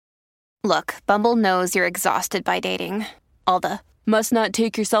Look, Bumble knows you're exhausted by dating. All the must not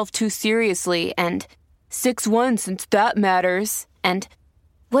take yourself too seriously and 6'1" since that matters. And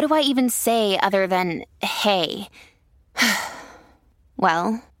what do I even say other than, hey?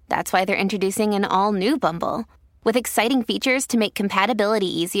 Well, that's why they're introducing an all-new Bumble with exciting features to make compatibility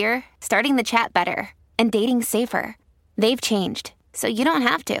easier, starting the chat better, and dating safer. They've changed, so you don't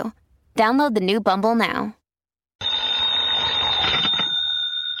have to. Download the new Bumble now.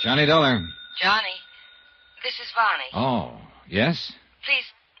 Johnny Dollar. Johnny, this is Vonnie. Oh, yes? Please,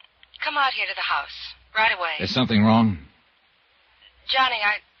 come out here to the house, right away. Is something wrong? Johnny,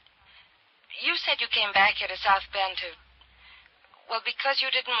 you said you came back here to South Bend to... Well, because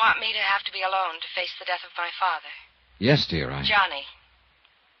you didn't want me to have to be alone to face the death of my father. Yes, dear, Johnny,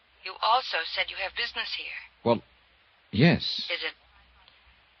 you also said you have business here. Well, yes. Is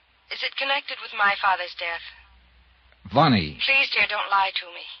it connected with my father's death? Vonnie. Please, dear, don't lie to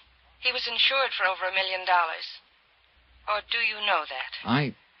me. He was insured for over $1 million. Or do you know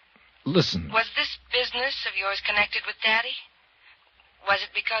that? Listen. Was this business of yours connected with Daddy? Was it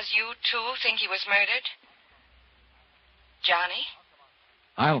because you, too, think he was murdered? Johnny?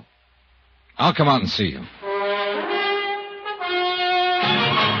 I'll come out and see you.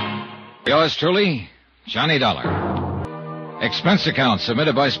 Yours truly, Johnny Dollar. Expense account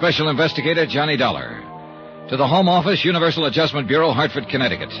submitted by Special Investigator Johnny Dollar. To the Home Office, Universal Adjustment Bureau, Hartford,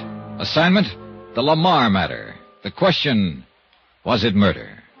 Connecticut. Assignment, the Lamarr matter. The question, was it murder?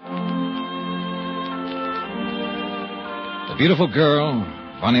 The beautiful girl,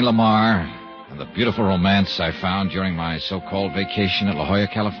 Vonnie Lamarr, and the beautiful romance I found during my so-called vacation at La Jolla,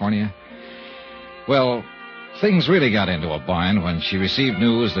 California. Well, things really got into a bind when she received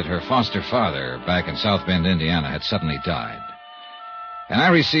news that her foster father back in South Bend, Indiana, had suddenly died. And I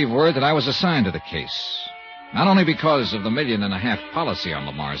received word that I was assigned to the case. Not only because of the $1.5 million policy on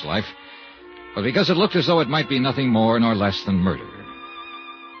Lamarr's life, but because it looked as though it might be nothing more nor less than murder.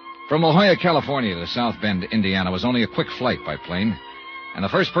 From La Jolla, California to South Bend, Indiana was only a quick flight by plane, and the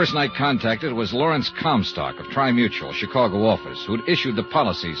first person I contacted was Lawrence Comstock of Tri-Mutual, Chicago office, who'd issued the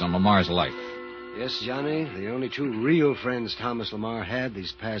policies on Lamarr's life. Yes, Johnny, the only two real friends Thomas Lamarr had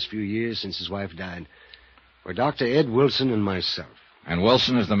these past few years since his wife died were Dr. Ed Wilson and myself. And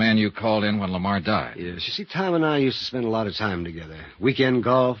Wilson is the man you called in when Lamarr died. Yes, you see, Tom and I used to spend a lot of time together. Weekend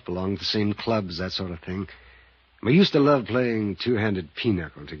golf, belonged to the same clubs, that sort of thing. We used to love playing two-handed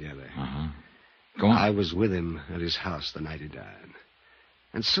pinochle together. Uh-huh. Go on. I was with him at his house the night he died.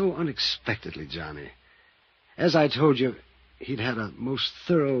 And so unexpectedly, Johnny, as I told you, he'd had a most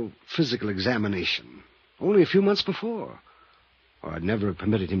thorough physical examination only a few months before, or I'd never have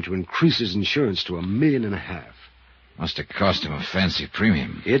permitted him to increase his insurance to $1.5 million. Must have cost him a fancy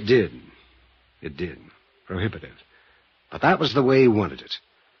premium. It did. It did. Prohibitive. But that was the way he wanted it.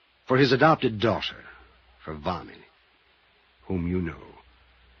 For his adopted daughter, for Vonnie, whom you know.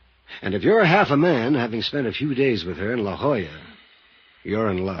 And if you're half a man, having spent a few days with her in La Jolla,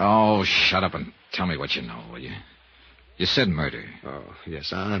 you're in love. Oh, shut up and tell me what you know, will you? You said murder. Oh,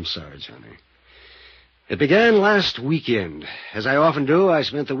 yes, I'm sorry, Johnny. It began last weekend. As I often do, I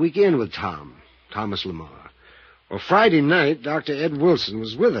spent the weekend with Thomas Lamarr. Well, Friday night, Dr. Ed Wilson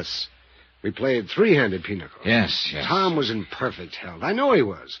was with us. We played three-handed pinochle. Yes. Tom was in perfect health. I know he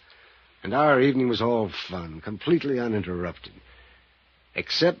was. And our evening was all fun, completely uninterrupted.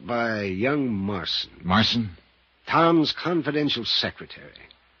 Except by young Marson. Marson? Tom's confidential secretary.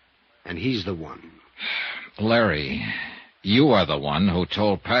 And he's the one. Larry, you are the one who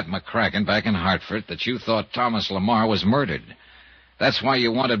told Pat McCracken back in Hartford that you thought Thomas Lamarr was murdered. That's why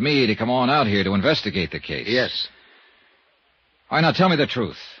you wanted me to come on out here to investigate the case. Yes. All right, now tell me the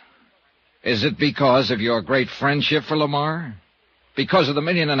truth. Is it because of your great friendship for Lamarr? Because of the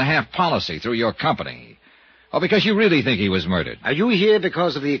 $1.5 million policy through your company? Or because you really think he was murdered? Are you here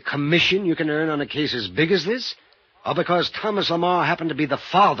because of the commission you can earn on a case as big as this? Or because Thomas Lamarr happened to be the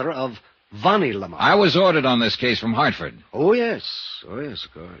father of Vonnie Lamarr? I was ordered on this case from Hartford. Oh, yes. Oh, yes,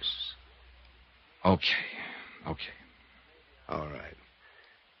 of course. Okay. All right.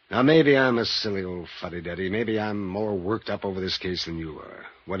 Now, maybe I'm a silly old fuddy-duddy. Maybe I'm more worked up over this case than you are,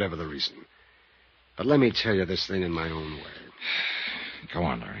 whatever the reason. But let me tell you this thing in my own way. Go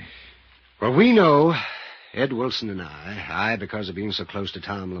on, Larry. Well, we know, Ed Wilson and I because of being so close to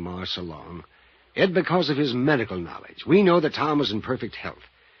Tom Lamarr so long, Ed because of his medical knowledge. We know that Tom was in perfect health.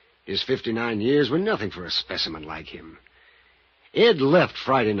 His 59 years were nothing for a specimen like him. Ed left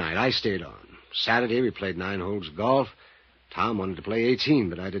Friday night. I stayed on. Saturday, we played 9 holes of golf. Tom wanted to play 18,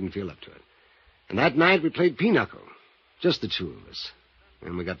 but I didn't feel up to it. And that night, we played pinochle. Just the two of us.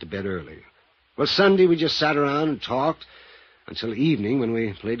 And we got to bed early. Well, Sunday, we just sat around and talked until evening when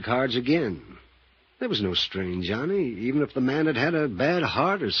we played cards again. There was no strain, Johnny, even if the man had had a bad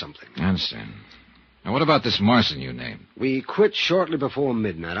heart or something. I understand. Now, what about this Marson you named? We quit shortly before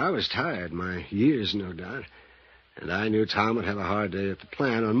midnight. I was tired, my years, no doubt. And I knew Tom would have a hard day at the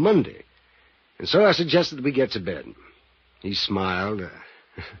plant on Monday. And so I suggested that we get to bed. He smiled,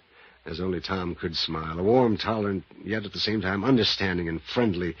 as only Tom could smile. A warm, tolerant, yet at the same time understanding and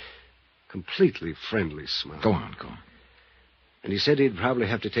friendly, completely friendly smile. Go on. And he said he'd probably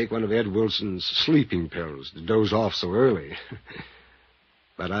have to take one of Ed Wilson's sleeping pills to doze off so early.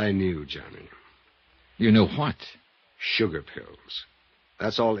 But I knew, Johnny. You knew what? Sugar pills.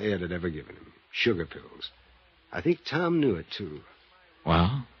 That's all Ed had ever given him. Sugar pills. I think Tom knew it, too.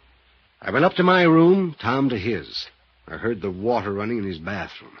 Well? I went up to my room, Tom to his. I heard the water running in his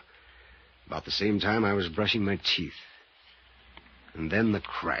bathroom. About the same time, I was brushing my teeth. And then the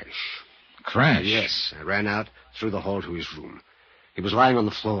crash. Crash? Yes. I ran out through the hall to his room. He was lying on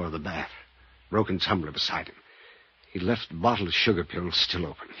the floor of the bath, broken tumbler beside him. He'd left the bottle of sugar pills still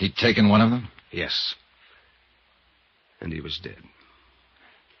open. He'd taken one of them? Yes. And he was dead.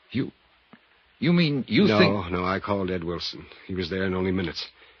 You mean you think... No, I called Ed Wilson. He was there in only minutes.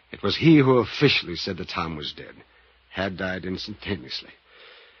 It was he who officially said that Tom was dead. Had died instantaneously.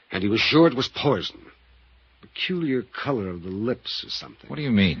 And he was sure it was poison. Peculiar color of the lips or something. What do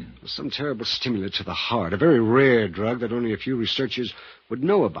you mean? It was some terrible stimulant to the heart. A very rare drug that only a few researchers would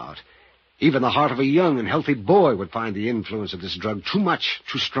know about. Even the heart of a young and healthy boy would find the influence of this drug too much,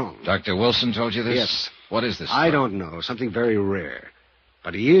 too strong. Dr. Wilson told you this? Yes. What is this drug? I don't know. Something very rare.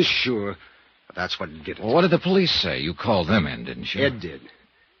 But he is sure that's what did it. Well, what did the police say? You called them in, didn't you? Ed did.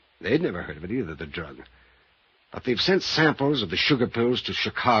 They'd never heard of it either, the drug. But they've sent samples of the sugar pills to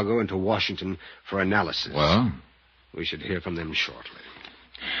Chicago and to Washington for analysis. Well? We should hear from them shortly.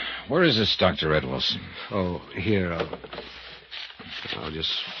 Where is this Dr. Ed Wilson? Oh, here, I'll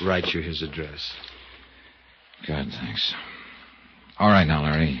just write you his address. Good, thanks. All right now,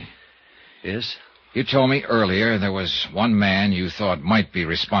 Larry. Yes? You told me earlier there was one man you thought might be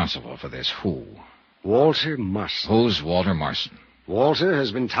responsible for this. Who? Walter Marson. Who's Walter Marson? Walter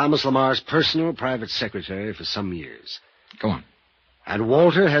has been Thomas Lamarr's personal private secretary for some years. Go on. And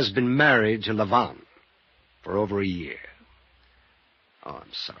Walter has been married to LaVon for over a year. Oh,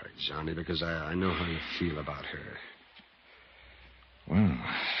 I'm sorry, Johnny, because I know how you feel about her. Well,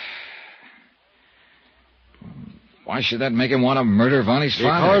 why should that make him want to murder Vonnie's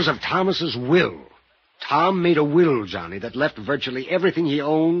father? Because of Thomas's will. Tom made a will, Johnny, that left virtually everything he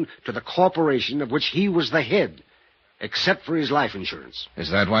owned to the corporation of which he was the head, except for his life insurance.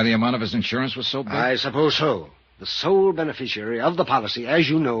 Is that why the amount of his insurance was so big? I suppose so. The sole beneficiary of the policy, as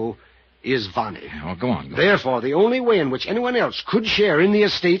you know, is Vonnie. Well, go on. Therefore, the only way in which anyone else could share in the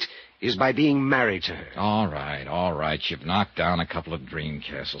estate is by being married to her. All right. You've knocked down a couple of dream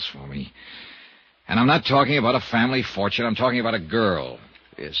castles for me. And I'm not talking about a family fortune. I'm talking about a girl.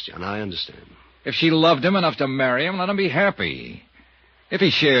 Yes, John, I understand. If she loved him enough to marry him, let him be happy. If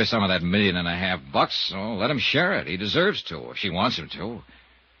he shares some of that $1.5 million, let him share it. He deserves to, if she wants him to.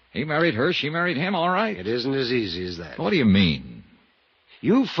 He married her, she married him, all right. It isn't as easy as that. What do you mean?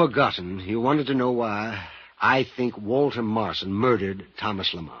 You've forgotten you wanted to know why I think Walter Marson murdered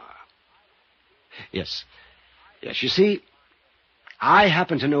Thomas Lamarr. Yes, you see, I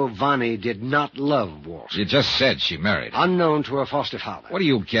happen to know Vonnie did not love Walter. You just said she married him. Unknown to her foster father. What are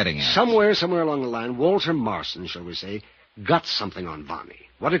you getting at? Somewhere along the line, Walter Marson, shall we say, got something on Vonnie.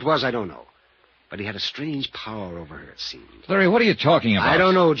 What it was, I don't know. But he had a strange power over her, it seemed. Larry, what are you talking about? I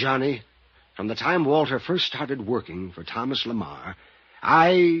don't know, Johnny. From the time Walter first started working for Thomas Lamarr,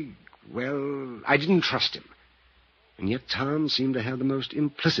 I didn't trust him. And yet Tom seemed to have the most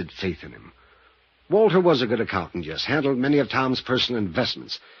implicit faith in him. Walter was a good accountant, yes, handled many of Tom's personal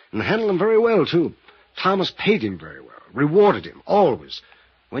investments, and handled them very well, too. Thomas paid him very well, rewarded him, always,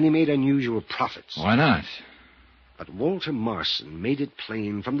 when he made unusual profits. Why not? But Walter Marson made it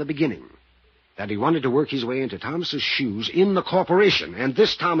plain from the beginning that he wanted to work his way into Thomas's shoes in the corporation, and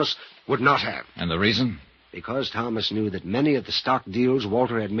this Thomas would not have. And the reason? Because Thomas knew that many of the stock deals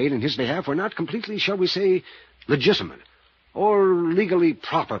Walter had made in his behalf were not completely, shall we say, legitimate, or legally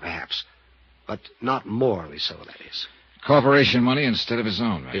proper, perhaps. But not morally so, that is. Corporation money instead of his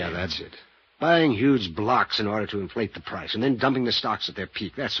own, maybe. Yeah, that's it. Buying huge blocks in order to inflate the price, and then dumping the stocks at their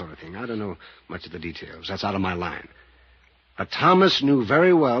peak, that sort of thing. I don't know much of the details. That's out of my line. But Thomas knew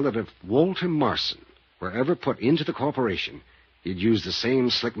very well that if Walter Marson were ever put into the corporation, he'd use the same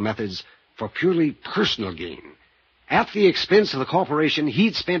slick methods for purely personal gain. At the expense of the corporation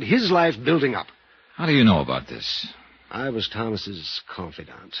he'd spent his life building up. How do you know about this? I was Thomas's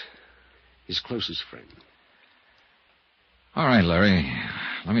confidant, his closest friend. All right, Larry.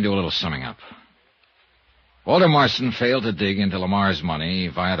 Let me do a little summing up. Walter Marston failed to dig into Lamarr's money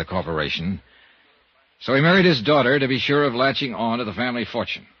via the corporation, so he married his daughter to be sure of latching on to the family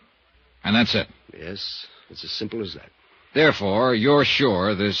fortune. And that's it. Yes, it's as simple as that. Therefore, you're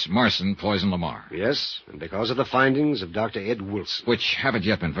sure this Marston poisoned Lamarr. Yes, and because of the findings of Dr. Ed Wilson. Which haven't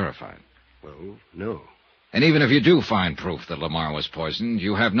yet been verified. Well, no. And even if you do find proof that Lamarr was poisoned,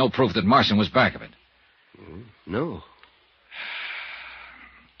 you have no proof that Marston was back of it. No.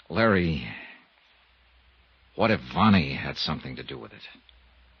 Larry, what if Vonnie had something to do with it?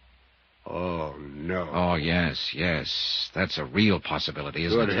 Oh, no. Oh, yes. That's a real possibility,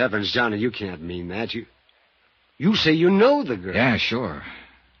 isn't it? Good heavens, Johnny, you can't mean that. You say you know the girl. Yeah, sure.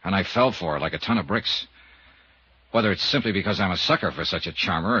 And I fell for her like a ton of bricks. Whether it's simply because I'm a sucker for such a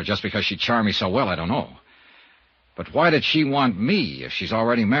charmer or just because she charmed me so well, I don't know. But why did she want me if she's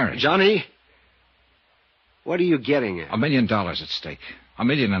already married? Johnny, what are you getting at? $1 million at stake. $1.5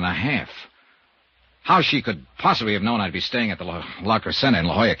 million. How she could possibly have known I'd be staying at the La Crescenta in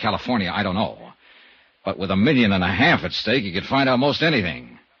La Jolla, California, I don't know. But with $1.5 million at stake, you could find out most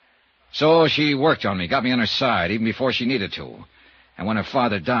anything. So she worked on me, got me on her side, even before she needed to. And when her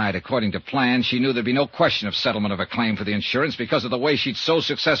father died, according to plan, she knew there'd be no question of settlement of her claim for the insurance because of the way she'd so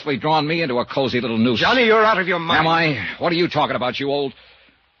successfully drawn me into a cozy little noose. Johnny, you're out of your mind. Am I? What are you talking about, you old...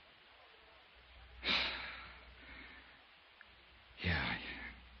 Yeah,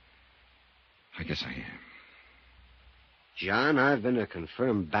 I guess I am. John, I've been a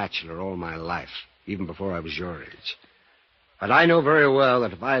confirmed bachelor all my life, even before I was your age. But I know very well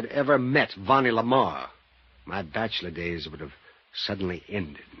that if I had ever met Vonnie Lamarr, my bachelor days would have suddenly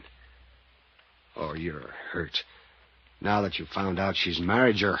ended. Oh, you're hurt. Now that you've found out she's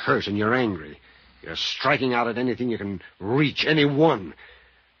married, you're hurt and you're angry. You're striking out at anything you can reach, anyone.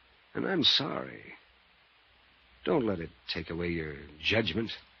 And I'm sorry. Don't let it take away your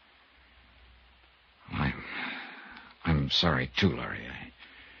judgment. I'm sorry, too, Larry.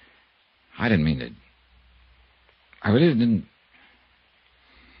 I didn't mean to... I really didn't...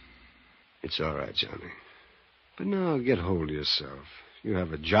 It's all right, Johnny. But now get hold of yourself. You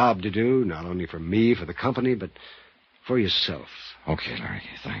have a job to do, not only for me, for the company, but for yourself. Okay, Larry,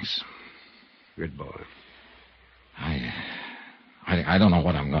 thanks. Good boy. I don't know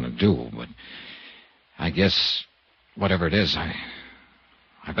what I'm going to do, but I guess whatever it is, I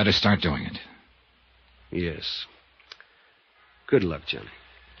better start doing it. Yes. Good luck, Johnny.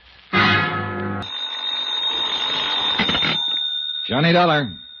 Johnny Dollar.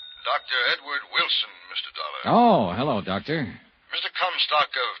 Dr. Edward Wilson, Mr. Dollar. Oh, hello, Doctor. Mr. Comstock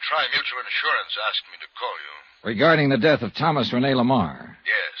of Tri-Mutual Insurance asked me to call you. Regarding the death of Thomas Rene Lamarr.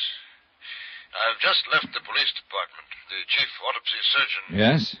 Yes. I've just left the police department. The chief autopsy surgeon...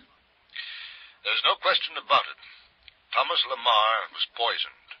 Yes? There's no question about it. Thomas Lamarr was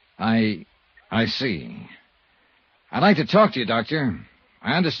poisoned. I see. I'd like to talk to you, Doctor.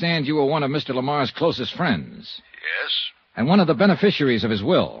 I understand you were one of Mr. Lamar's closest friends. Yes? And one of the beneficiaries of his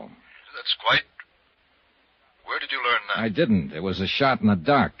will. That's quite... Where did you learn that? I didn't. It was a shot in the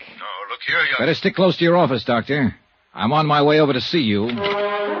dark. No, look here, young... Better stick close to your office, Doctor. I'm on my way over to see you.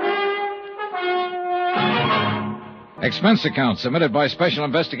 Expense account submitted by Special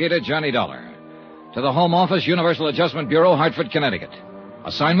Investigator Johnny Dollar. To the Home Office, Universal Adjustment Bureau, Hartford, Connecticut.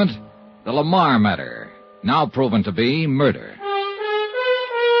 Assignment, the Lamarr matter. Now proven to be murder.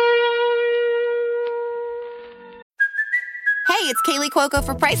 Hey, it's Kaylee Cuoco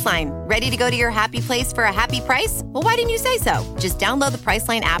for Priceline. Ready to go to your happy place for a happy price? Well, why didn't you say so? Just download the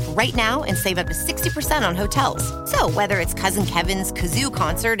Priceline app right now and save up to 60% on hotels. So whether it's Cousin Kevin's Kazoo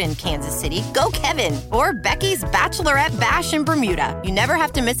Concert in Kansas City, go Kevin, or Becky's Bachelorette Bash in Bermuda, you never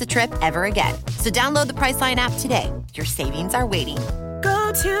have to miss a trip ever again. So download the Priceline app today. Your savings are waiting.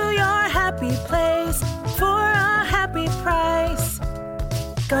 Go to your happy place for a happy price.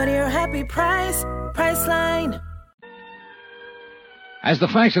 Go to your happy price, Priceline. As the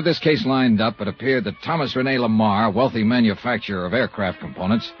facts of this case lined up, it appeared that Thomas Rene Lamarr, wealthy manufacturer of aircraft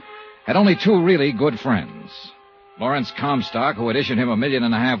components, had only two really good friends. Lawrence Comstock, who had issued him $1.5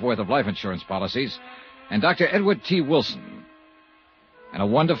 million worth of life insurance policies, and Dr. Edward T. Wilson, and a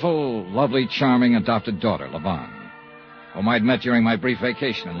wonderful, lovely, charming adopted daughter, Lavon, whom I'd met during my brief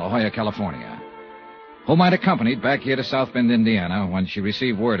vacation in La Jolla, California, whom I'd accompanied back here to South Bend, Indiana, when she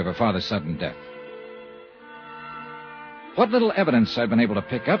received word of her father's sudden death. What little evidence I'd been able to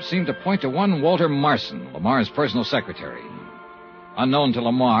pick up seemed to point to one Walter Marston, Lamar's personal secretary. Unknown to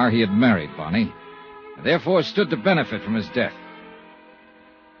Lamarr, he had married Vonnie, and therefore stood to benefit from his death.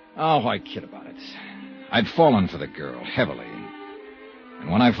 Oh, why kid about it? I'd fallen for the girl, heavily.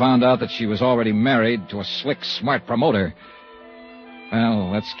 And when I found out that she was already married to a slick, smart promoter,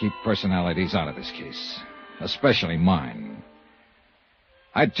 Well, let's keep personalities out of this case, especially mine.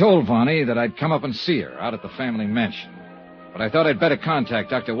 I told Vonnie that I'd come up and see her out at the family mansion, but I thought I'd better contact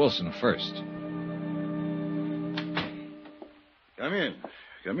Dr. Wilson first. Come in.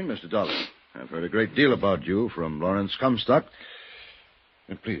 Come in, Mr. Dollar. I've heard a great deal about you from Lawrence Comstock.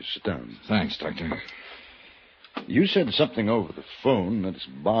 Please, sit down. Thanks, Doctor. You said something over the phone that's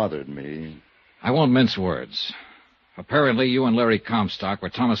bothered me. I won't mince words. Apparently, you and Larry Comstock were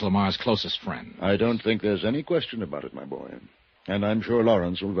Thomas Lamarr's closest friend. I don't think there's any question about it, my boy. And I'm sure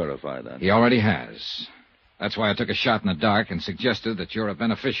Lawrence will verify that. He already has. That's why I took a shot in the dark and suggested that you're a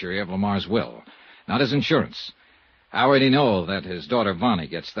beneficiary of Lamarr's will, not his insurance. I already know that his daughter Vonnie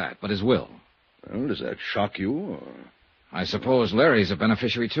gets that, but his will. Well, does that shock you, or... I suppose Larry's a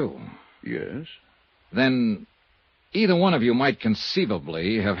beneficiary, too. Yes. Then either one of you might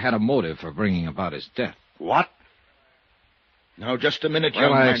conceivably have had a motive for bringing about his death. What? Now, just a minute,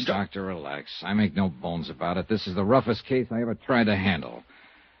 young man. Relax, Doctor, relax. I make no bones about it. This is the roughest case I ever tried to handle.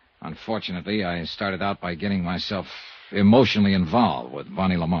 Unfortunately, I started out by getting myself emotionally involved with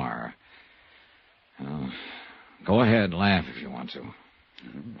Vonnie Lamarr. Go ahead, laugh if you want to.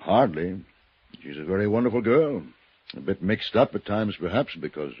 Hardly. She's a very wonderful girl. A bit mixed up at times, perhaps,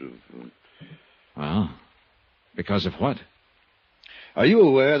 because of... Well, because of what? Are you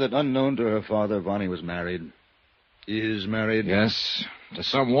aware that unknown to her father, Vonnie was married? Is married? Yes, to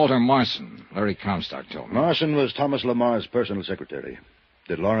some Walter Marson, Larry Comstock told me. Marson was Thomas Lamarr's personal secretary.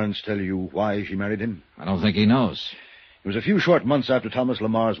 Did Lawrence tell you why she married him? I don't think he knows. It was a few short months after Thomas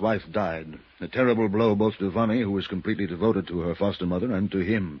Lamarr's wife died. A terrible blow both to Vonnie, who was completely devoted to her foster mother, and to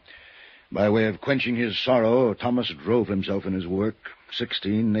him. By way of quenching his sorrow, Thomas drove himself in his work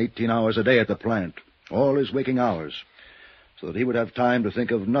 16, 18 hours a day at the plant, all his waking hours, so that he would have time to think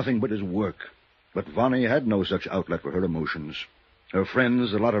of nothing but his work. But Vonnie had no such outlet for her emotions. Her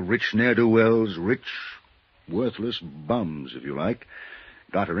friends, a lot of rich ne'er-do-wells, rich, worthless bums, if you like,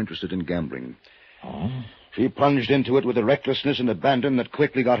 got her interested in gambling. Oh? She plunged into it with a recklessness and abandon that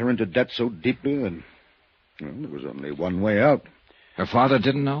quickly got her into debt so deeply that, well, there was only one way out. Her father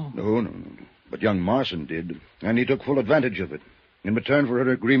didn't know? No. But young Marson did, and he took full advantage of it. In return for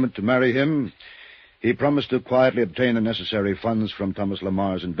her agreement to marry him, he promised to quietly obtain the necessary funds from Thomas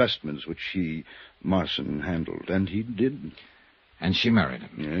Lamarr's investments, which he, Marson, handled. And he did. And she married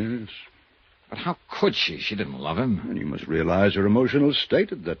him? Yes. But how could she? She didn't love him. And you must realize her emotional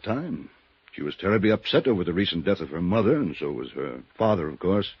state at that time. She was terribly upset over the recent death of her mother, and so was her father, of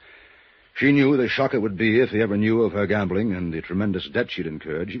course. She knew the shock it would be if he ever knew of her gambling and the tremendous debt she'd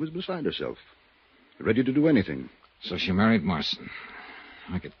incurred. She was beside herself, ready to do anything. So she married Marson.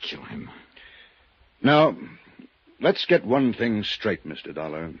 I could kill him. Now, let's get one thing straight, Mr.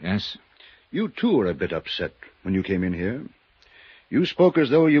 Dollar. Yes? You, too, were a bit upset when you came in here. You spoke as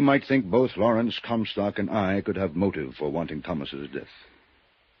though you might think both Lawrence Comstock and I could have motive for wanting Thomas's death.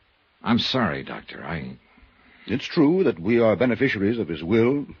 I'm sorry, Doctor. It's true that we are beneficiaries of his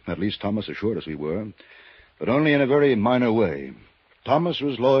will. At least Thomas assured us we were. But only in a very minor way. Thomas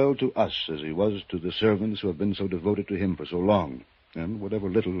was loyal to us as he was to the servants who have been so devoted to him for so long. And whatever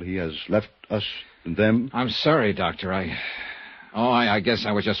little he has left us and them... I'm sorry, Doctor. I guess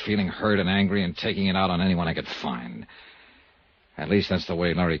I was just feeling hurt and angry and taking it out on anyone I could find. At least that's the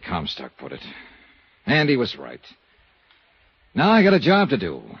way Larry Comstock put it. And he was right. Now I got a job to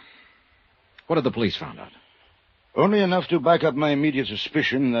do. What have the police found out? Only enough to back up my immediate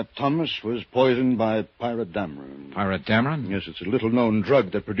suspicion that Thomas was poisoned by pyridamrin. Pyridamrin? Yes, it's a little-known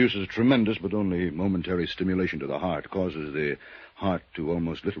drug that produces tremendous but only momentary stimulation to the heart, causes the heart to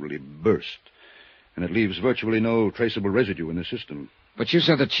almost literally burst, and it leaves virtually no traceable residue in the system. But you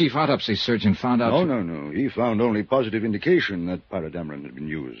said the chief autopsy surgeon found out... No. He found only positive indication that pyridamrin had been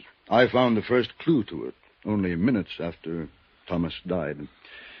used. I found the first clue to it only minutes after Thomas died.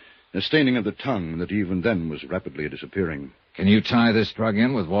 A staining of the tongue that even then was rapidly disappearing. Can you tie this drug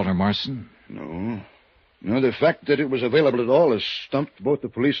in with Walter Marson? No, the fact that it was available at all has stumped both the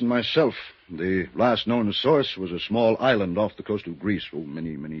police and myself. The last known source was a small island off the coast of Greece,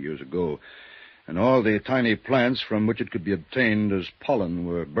 many, many years ago. And all the tiny plants from which it could be obtained as pollen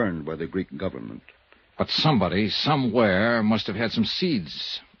were burned by the Greek government. But somebody, somewhere, must have had some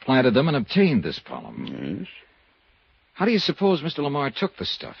seeds, planted them, and obtained this pollen. Yes. How do you suppose Mr. Lamarr took the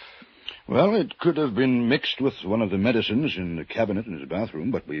stuff? Well, it could have been mixed with one of the medicines in the cabinet in his bathroom,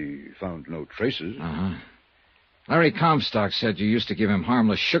 but we found no traces. Uh-huh. Larry Comstock said you used to give him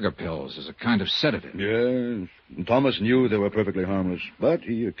harmless sugar pills as a kind of sedative. Yes. Thomas knew they were perfectly harmless, but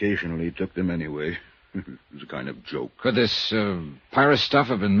he occasionally took them anyway. It was a kind of joke. Could this pyrus stuff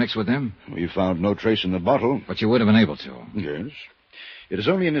have been mixed with them? We found no trace in the bottle. But you would have been able to. Yes. It is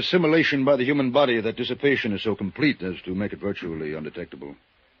only in assimilation by the human body that dissipation is so complete as to make it virtually undetectable.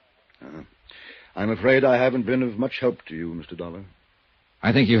 I'm afraid I haven't been of much help to you, Mr. Dollar.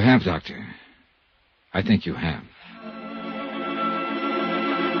 I think you have, Doctor. I think you have.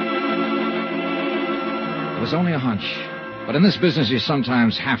 It was only a hunch. But in this business, you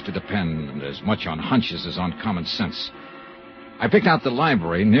sometimes have to depend as much on hunches as on common sense. I picked out the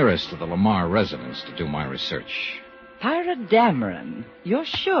library nearest to the Lamarr residence to do my research. Pyrodamarin. You're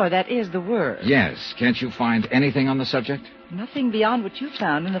sure that is the word? Yes. Can't you find anything on the subject? Nothing beyond what you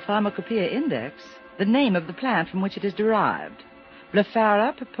found in the Pharmacopoeia Index. The name of the plant from which it is derived.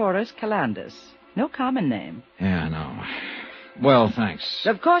 Blephara purpuris calandus. No common name. Yeah, no. Well, thanks.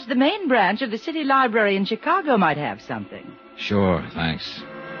 Of course, the main branch of the City Library in Chicago might have something. Sure, thanks.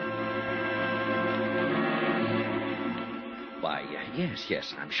 Why,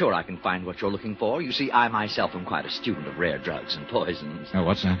 yes, I'm sure I can find what you're looking for. You see, I myself am quite a student of rare drugs and poisons. Oh,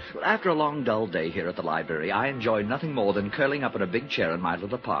 what's that? Well, after a long, dull day here at the library, I enjoy nothing more than curling up in a big chair in my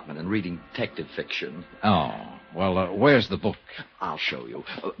little apartment and reading detective fiction. Oh, well, where's the book? I'll show you.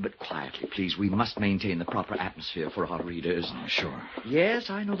 But quietly, please. We must maintain the proper atmosphere for our readers. Oh, sure. Yes,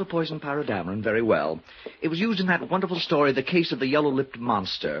 I know the poison pyrodamarin very well. It was used in that wonderful story, The Case of the Yellow-Lipped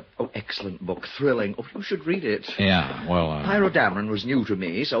Monster. Oh, excellent book. Thrilling. Oh, you should read it. Yeah, well, Pyrodamarin was new to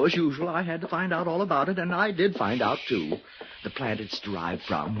me, so as usual, I had to find out all about it, and I did find out, too. The plant it's derived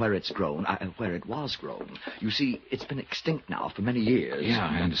from, where it's grown, where it was grown. You see, it's been extinct now for many years. Yeah,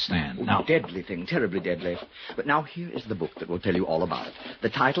 I understand. Oh, Now, deadly thing, terribly deadly. But now here is the book that will tell you all about it. The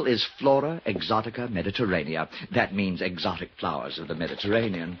title is Flora Exotica Mediterranea. That means exotic flowers of the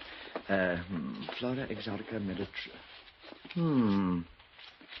Mediterranean. Flora Exotica Mediterranean.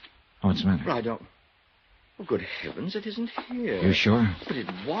 what's the matter? I don't... Oh, good heavens, it isn't here. You sure? But it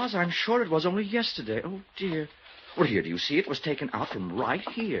was. I'm sure it was only yesterday. Oh, dear. Well, here, do you see? It was taken out from right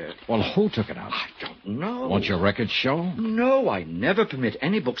here. Well, who took it out? I don't know. Won't your records show? No, I never permit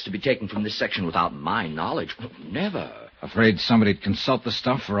any books to be taken from this section without my knowledge. Never. Afraid somebody'd consult the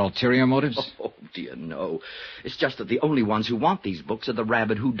stuff for ulterior motives? Oh, dear, no. It's just that the only ones who want these books are the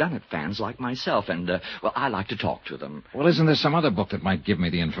rabid whodunit fans like myself, and, well, I like to talk to them. Well, isn't there some other book that might give me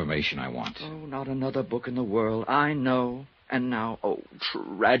the information I want? Oh, not another book in the world. I know. And now, oh,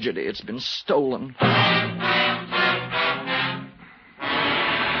 tragedy, it's been stolen.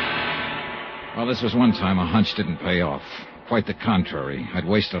 Well, this was one time a hunch didn't pay off. Quite the contrary. I'd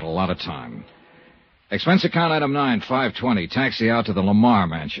wasted a lot of time. Expense account item 9, 520, taxi out to the Lamarr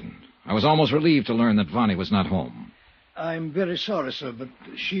mansion. I was almost relieved to learn that Vonnie was not home. I'm very sorry, sir, but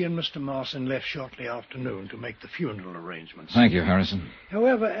she and Mr. Marson left shortly after noon to make the funeral arrangements. Thank you, Harrison.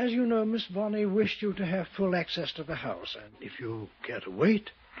 However, as you know, Miss Vonnie wished you to have full access to the house, and if you care to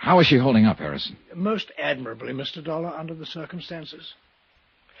wait... How is she holding up, Harrison? Most admirably, Mr. Dollar, under the circumstances.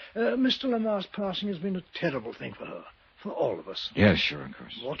 Mr. Lamar's passing has been a terrible thing for her, for all of us. Yes, sure, of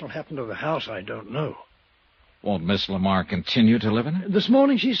course. What will happen to the house, I don't know. Won't Miss Lamarr continue to live in it? This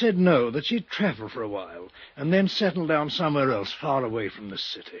morning she said no, that she'd travel for a while, and then settle down somewhere else, far away from this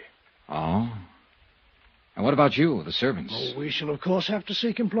city. Oh? And what about you, the servants? Oh, we shall, of course, have to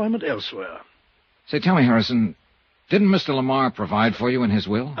seek employment elsewhere. Say, tell me, Harrison, didn't Mr. Lamarr provide for you in his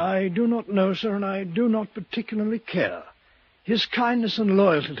will? I do not know, sir, and I do not particularly care. His kindness and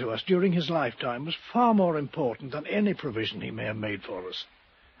loyalty to us during his lifetime was far more important than any provision he may have made for us.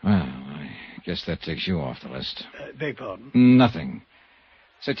 Well, I guess that takes you off the list. Beg pardon? Nothing.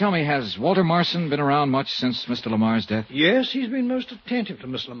 Say, tell me, has Walter Marson been around much since Mr. Lamar's death? Yes, he's been most attentive to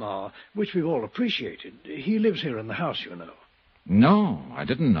Miss Lamarr, which we've all appreciated. He lives here in the house, you know. No, I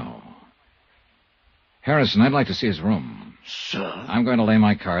didn't know. Harrison, I'd like to see his room. Sir? I'm going to lay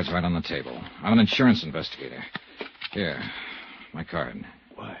my cards right on the table. I'm an insurance investigator. Here, my card.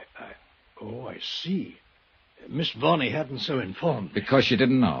 Why, I see. Miss Vonnie hadn't so informed me. Because she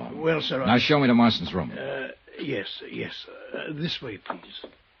didn't know. Well, sir, Now show me to Marston's room. Yes. This way,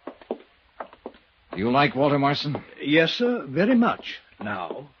 please. Do you like Walter Marson? Yes, sir, very much.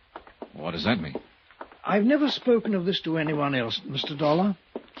 Now. What does that mean? I've never spoken of this to anyone else, Mr. Dollar.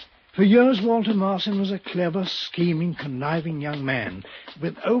 For years, Walter Marson was a clever, scheming, conniving young man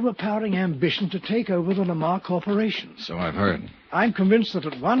with overpowering ambition to take over the Lamarr Corporation. So I've heard. I'm convinced that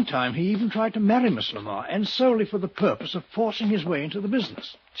at one time he even tried to marry Miss Lamarr, and solely for the purpose of forcing his way into the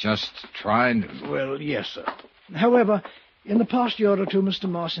business. Just tried? Well, yes, sir. However, in the past year or two, Mr.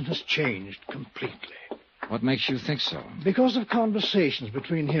 Marson has changed completely. What makes you think so? Because of conversations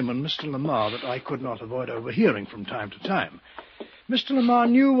between him and Mr. Lamarr that I could not avoid overhearing from time to time. Mr. Lamarr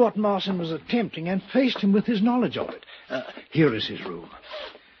knew what Marson was attempting and faced him with his knowledge of it. Here is his room.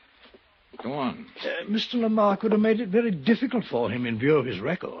 Go on. Mr. Lamarr could have made it very difficult for him in view of his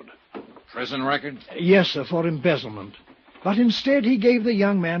record. Prison record? Yes, sir, for embezzlement. But instead, he gave the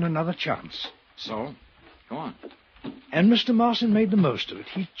young man another chance. So? Go on. And Mr. Marson made the most of it.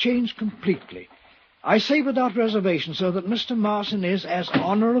 He changed completely. I say without reservation, sir, that Mr. Marson is as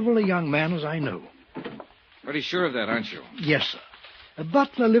honorable a young man as I know. Pretty sure of that, aren't you? Yes, sir. A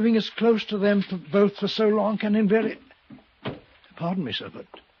butler living as close to them both for so long can invariably... Pardon me, sir, but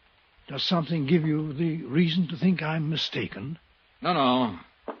does something give you the reason to think I'm mistaken? No.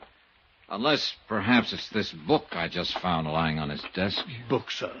 Unless perhaps it's this book I just found lying on his desk.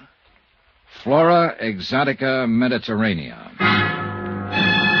 Book, sir? Flora Exotica Mediterranea.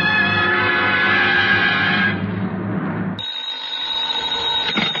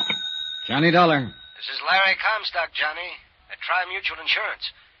 Johnny Dollar. This is Larry Comstock, Johnny, at Tri-Mutual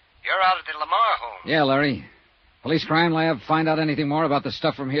Insurance. You're out at the Lamarr home. Yeah, Larry. Police crime lab find out anything more about the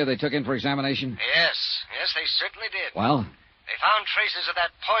stuff from here they took in for examination? Yes, they certainly did. Well? They found traces of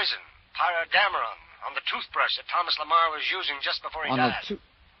that poison, pyradameron, on the toothbrush that Thomas Lamarr was using just before he died.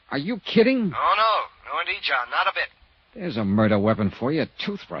 Are you kidding? Oh, no. No, indeed, John. Not a bit. There's a murder weapon for you, a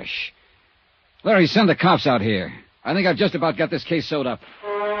toothbrush. Larry, send the cops out here. I think I've just about got this case sewed up.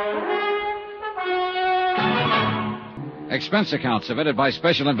 Expense account submitted by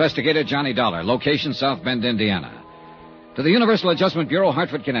Special Investigator Johnny Dollar. Location, South Bend, Indiana. To the Universal Adjustment Bureau,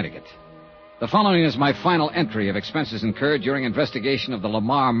 Hartford, Connecticut. The following is my final entry of expenses incurred during investigation of the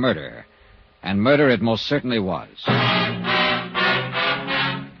Lamarr murder. And murder it most certainly was.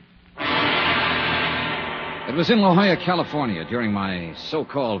 It was in La Jolla, California, during my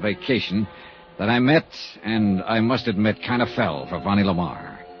so-called vacation, that I met, and I must admit, kind of fell for Vonnie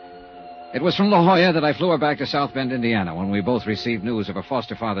Lamarr. It was from La Jolla that I flew her back to South Bend, Indiana, when we both received news of her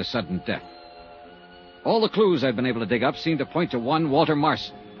foster father's sudden death. All the clues I'd been able to dig up seemed to point to one Walter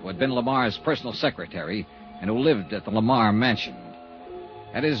Marson, who had been Lamarr's personal secretary and who lived at the Lamarr mansion.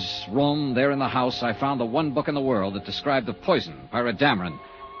 At his room there in the house, I found the one book in the world that described the poison, pyradameron,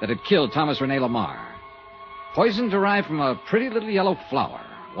 that had killed Thomas Rene Lamarr. Poison derived from a pretty little yellow flower,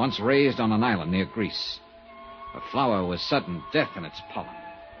 once raised on an island near Greece. The flower was sudden death in its pollen.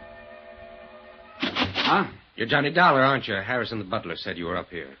 Huh? You're Johnny Dollar, aren't you? Harrison the butler said you were up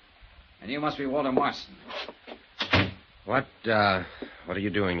here. And you must be Walter Marson. What are you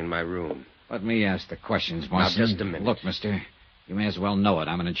doing in my room? Let me ask the questions, Marson. Now, just a minute. Look, mister, you may as well know it.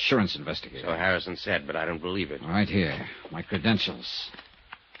 I'm an insurance investigator. So Harrison said, but I don't believe it. Right here. My credentials.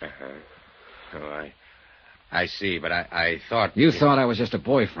 Uh-huh. Oh, I see, but I thought... You thought I was just a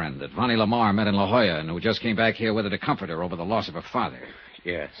boyfriend that Vonnie Lamarr met in La Jolla and who just came back here with her to comfort her over the loss of her father.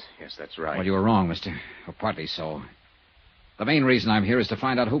 Yes, that's right. Well, you were wrong, mister. Or partly so. The main reason I'm here is to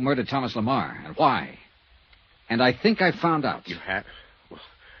find out who murdered Thomas Lamarr and why. And I think I found out. You have?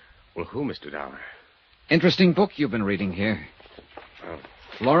 Well, who, Mr. Dollar? Interesting book you've been reading here. Oh.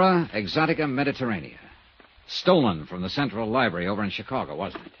 Flora Exotica Mediterranea. Stolen from the Central Library over in Chicago,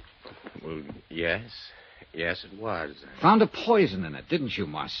 wasn't it? Well, yes. Yes, it was. Found a poison in it, didn't you,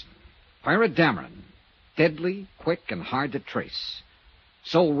 Marson? Pyradameron. Deadly, quick, and hard to trace.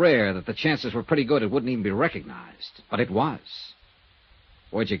 So rare that the chances were pretty good it wouldn't even be recognized. But it was.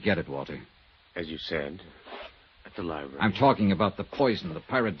 Where'd you get it, Walter? As you said, at the library. I'm talking about the poison, the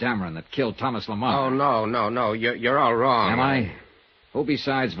pyradameron that killed Thomas Lamarr. Oh, no. You're all wrong. Am I? Who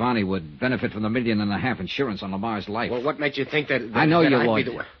besides Vonnie would benefit from the $1.5 million insurance on Lamar's life? Well, what makes you think that I know that you I'd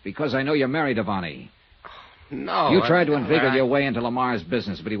would. Because I know you're married to Vonnie. No. You tried to inveigle your way into Lamar's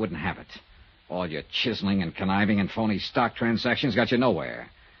business, but he wouldn't have it. All your chiseling and conniving and phony stock transactions got you nowhere.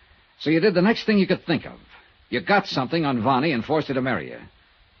 So you did the next thing you could think of. You got something on Vonnie and forced her to marry you.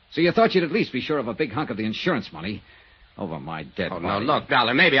 So you thought you'd at least be sure of a big hunk of the insurance money over my dead body. No, look,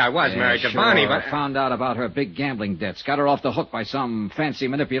 Dollar, maybe I was married to Vonnie, but... I found out about her big gambling debts, got her off the hook by some fancy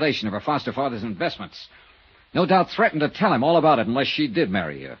manipulation of her foster father's investments. No doubt threatened to tell him all about it unless she did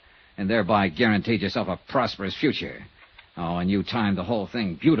marry you, and thereby guaranteed yourself a prosperous future. Oh, and you timed the whole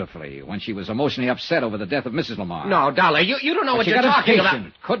thing beautifully when she was emotionally upset over the death of Mrs. Lamarr. No, Dollar, you don't know what you're talking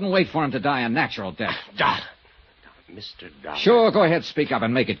about. Couldn't wait for him to die a natural death. Dollar. Mr. Dollar. Sure, go ahead, speak up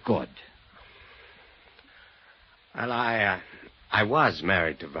and make it good. Well, I was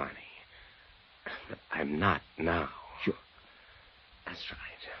married to Vonnie. But I'm not now. Sure. That's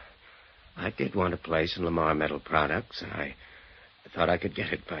right. I did want a place in Lamarr Metal Products, and I thought I could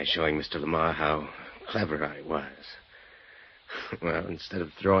get it by showing Mr. Lamarr how clever I was. Well, instead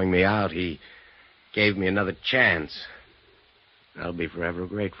of throwing me out, he gave me another chance. I'll be forever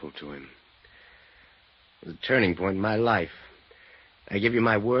grateful to him. It was a turning point in my life. I give you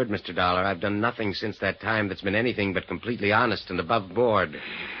my word, Mr. Dollar, I've done nothing since that time that's been anything but completely honest and above board.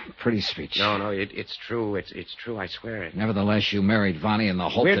 Pretty speech. No, it's true. It's true, I swear it. Nevertheless, you married Vonnie in the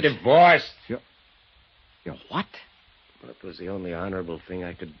hope We're that... divorced. You're what? Well, it was the only honorable thing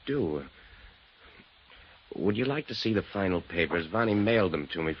I could do. Would you like to see the final papers? Vonnie mailed them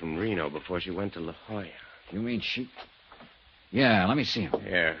to me from Reno before she went to La Jolla. You mean she... Yeah, let me see him.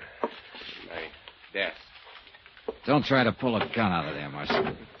 Here. My desk. Don't try to pull a gun out of there,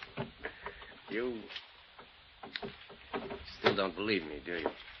 Marcy. You still don't believe me, do you?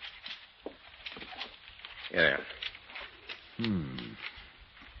 Yeah.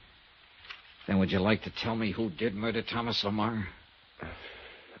 Then would you like to tell me who did murder Thomas Lamarr?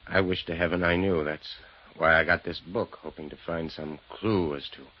 I wish to heaven I knew. That's why I got this book, hoping to find some clue as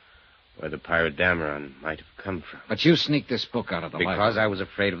to where the pirate Dameron might have come from. But you sneaked this book out of the library. Because I was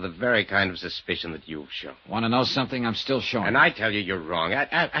afraid of the very kind of suspicion that you've shown. Want to know something? I'm still showing. And I tell you you're wrong.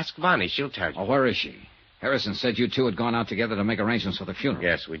 Ask Vonnie. She'll tell you. Oh, where is she? Harrison said you two had gone out together to make arrangements for the funeral.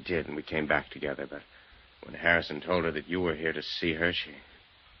 Yes, we did, and we came back together. But when Harrison told her that you were here to see her,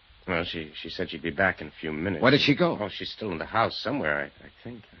 she said she'd be back in a few minutes. Where did she go? Oh, she's still in the house somewhere, I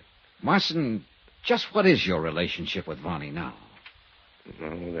think. Marson, just what is your relationship with Vonnie now?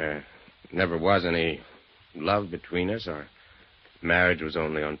 No, there never was any love between us. Our marriage was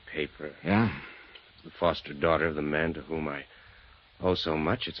only on paper. Yeah? The foster daughter of the man to whom I owe so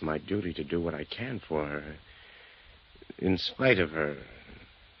much, it's my duty to do what I can for her. In spite of her...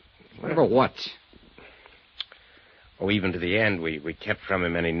 Whatever what? Oh, even to the end, we kept from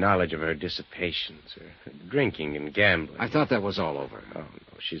him any knowledge of her dissipations, her drinking and gambling. I thought that was all over. Oh, no,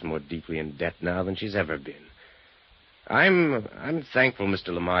 she's more deeply in debt now than she's ever been. I'm thankful Mr.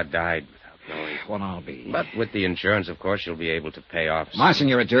 Lamarr died without knowing. Well, I'll be. But with the insurance, of course, you'll be able to pay off. Marson,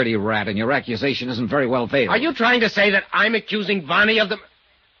 you're a dirty rat, and your accusation isn't very well veiled. Are you trying to say that I'm accusing Vonnie of the...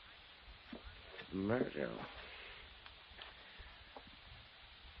 murder?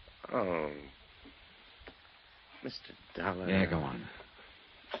 Oh... Mr. Dollar. Yeah, go on.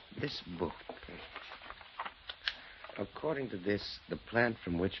 This book. According to this, the plant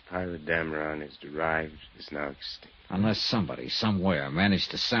from which Pirate Dameron is derived is now extinct. Unless somebody, somewhere, managed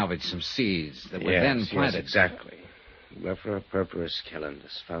to salvage some seeds that were then planted. Yes, exactly. Lephra purpurus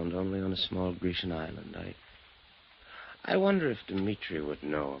calendus, found only on a small Grecian island. I wonder if Dmitri would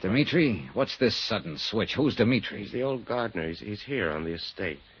know. Dmitri? What's this sudden switch? Who's Dmitri? He's the old gardener. He's here on the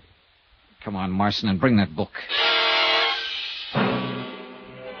estate. Come on, Marson, and bring that book.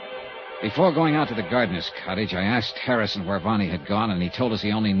 Before going out to the gardener's cottage, I asked Harrison where Vonnie had gone, and he told us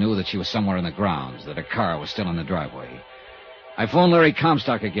he only knew that she was somewhere in the grounds, that her car was still in the driveway. I phoned Larry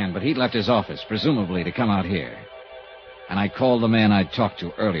Comstock again, but he'd left his office, presumably to come out here. And I called the man I'd talked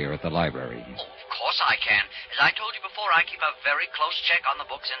to earlier at the library. Of course I can. As I told you before, I keep a very close check on the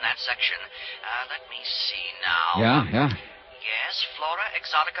books in that section. Let me see now. Yeah? Yes, Flora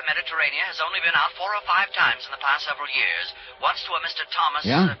Exotica Mediterranea has only been out 4 or 5 times in the past several years. Once to a Mr. Thomas...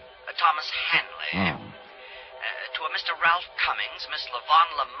 Yeah? Thomas Hanley. Oh. To a Mr. Ralph Cummings, Miss Levon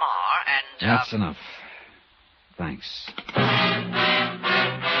Lamarr, and... That's enough. Thanks.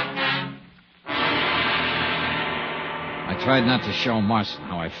 I tried not to show Marson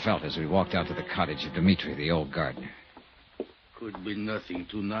how I felt as we walked out to the cottage of Dmitri, the old gardener. Could be nothing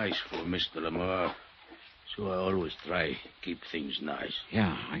too nice for Mr. Lamarr. So I always try keep things nice.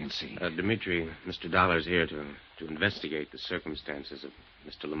 Yeah, I can see. Dmitri, Mr. Dollar's here to investigate the circumstances of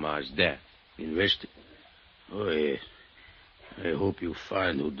Mr. Lamar's death. Oh, yes. I hope you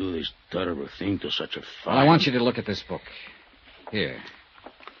find who do this terrible thing to such a fine... Well, I want you to look at this book. Here.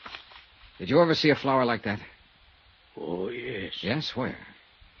 Did you ever see a flower like that? Oh, yes. Yes? Where?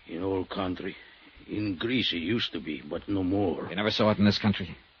 In old country. In Greece it used to be, but no more. You never saw it in this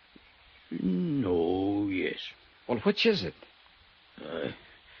country? No, yes. Well, which is it? I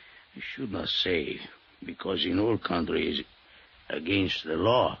should not say, because in old country is against the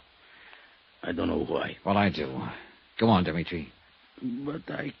law. I don't know why. Well, I do. Go on, Dmitri. But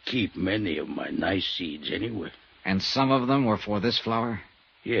I keep many of my nice seeds anyway. And some of them were for this flower?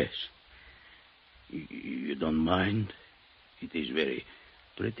 Yes. You don't mind? It is very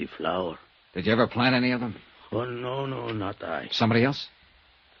pretty flower. Did you ever plant any of them? Oh, no, not I. Somebody else?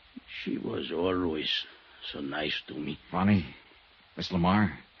 She was always so nice to me. Vonnie? Miss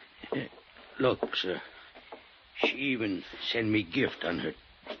Lamarr? Look, sir. She even sent me gift on her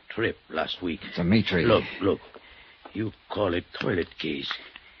trip last week. Dmitri. Look. You call it toilet case.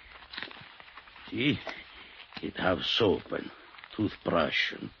 See? It have soap and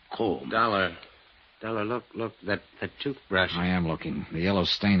toothbrush and comb. Dollar, look, that toothbrush. I am looking. The yellow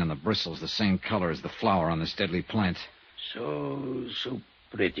stain on the bristle's the same color as the flower on this deadly plant. So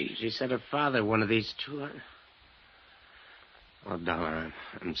pretty. She said her father, one of these two. Oh, Dollar,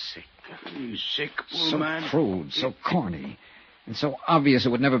 I'm sick. You sick, poor So man? crude, so corny, and so obvious it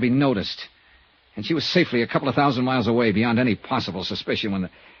would never be noticed. And she was safely a couple of thousand miles away beyond any possible suspicion when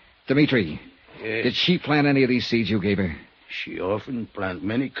Dmitri, did she plant any of these seeds you gave her? She often plant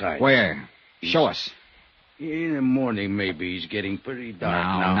many kinds. Where? Show us. In the morning, maybe. It's getting pretty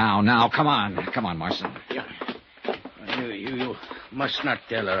dark Now. Come on, Marson. You must not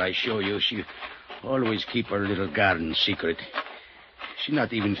tell her I show you. She always keep her little garden secret. She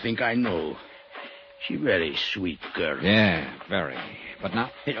not even think I know. She very sweet girl. Yeah, very. But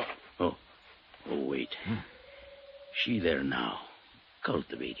now... Oh, wait. Huh? She there now,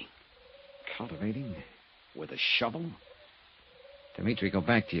 cultivating. Cultivating? With a shovel? Dmitri, go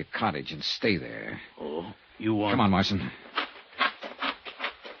back to your cottage and stay there. Oh, you want... Come on, Marson.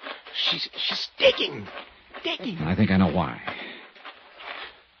 She's digging. And I think I know why.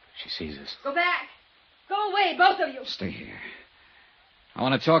 She sees us. Go back. Go away, both of you. Stay here. I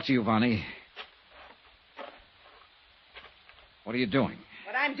want to talk to you, Vonnie. What are you doing?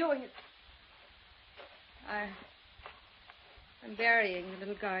 What I'm doing is... I'm burying the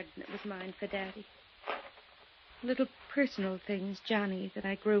little garden that was mine for Daddy. Little personal things, Johnny, that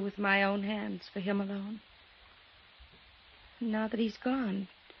I grew with my own hands for him alone. And now that he's gone,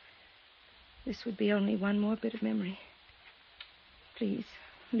 this would be only one more bit of memory. Please,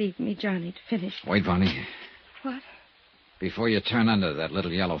 leave me, Johnny, to finish. Wait, Vonnie. What? Before you turn under that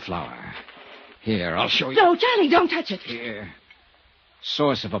little yellow flower. Here, I'll show you. No, Johnny, don't touch it. Here.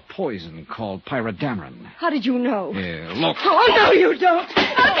 Source of a poison called pyrodamarin. How did you know? Here, look. Oh, no, you don't.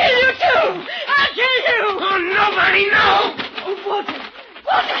 I'll kill you, too. I'll kill you. Oh, nobody, no. Oh, Walter.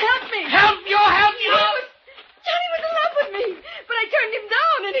 Walter, help me. Help you. Johnny was in love with me, but I turned him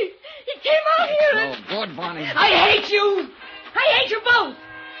down, and he came out here and... Oh, good, Vonnie. I hate you. I hate you both.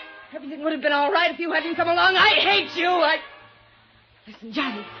 Everything would have been all right if you hadn't come along. I hate you. Listen,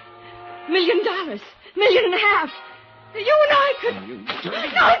 Johnny. $1 million. $1.5 million. You and I could... Oh, you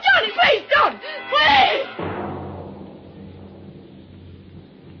No, Johnny, please don't. Please.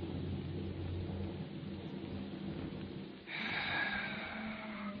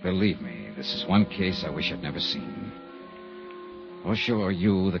 Believe me, this is one case I wish I'd never seen. Oh, sure,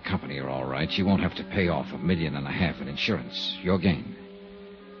 you, the company, are all right. You won't have to pay off $1.5 million in insurance. Your gain.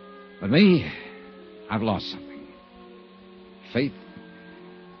 But me, I've lost something. Faith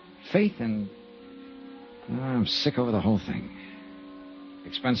and... I'm sick over the whole thing.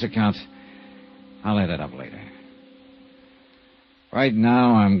 Expense account, I'll add it up later. Right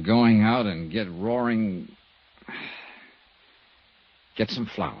now, I'm going out and get some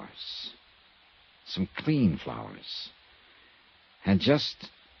flowers. Some clean flowers. And just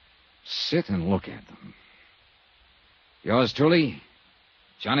sit and look at them. Yours truly,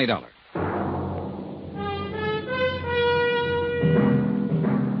 Johnny Dollar.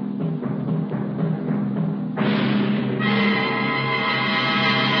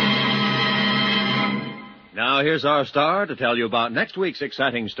 Now, here's our star to tell you about next week's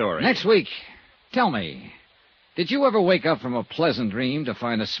exciting story. Next week, tell me, did you ever wake up from a pleasant dream to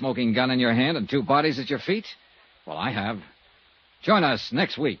find a smoking gun in your hand and 2 bodies at your feet? Well, I have. Join us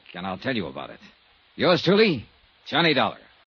next week, and I'll tell you about it. Yours truly, Johnny Dollar.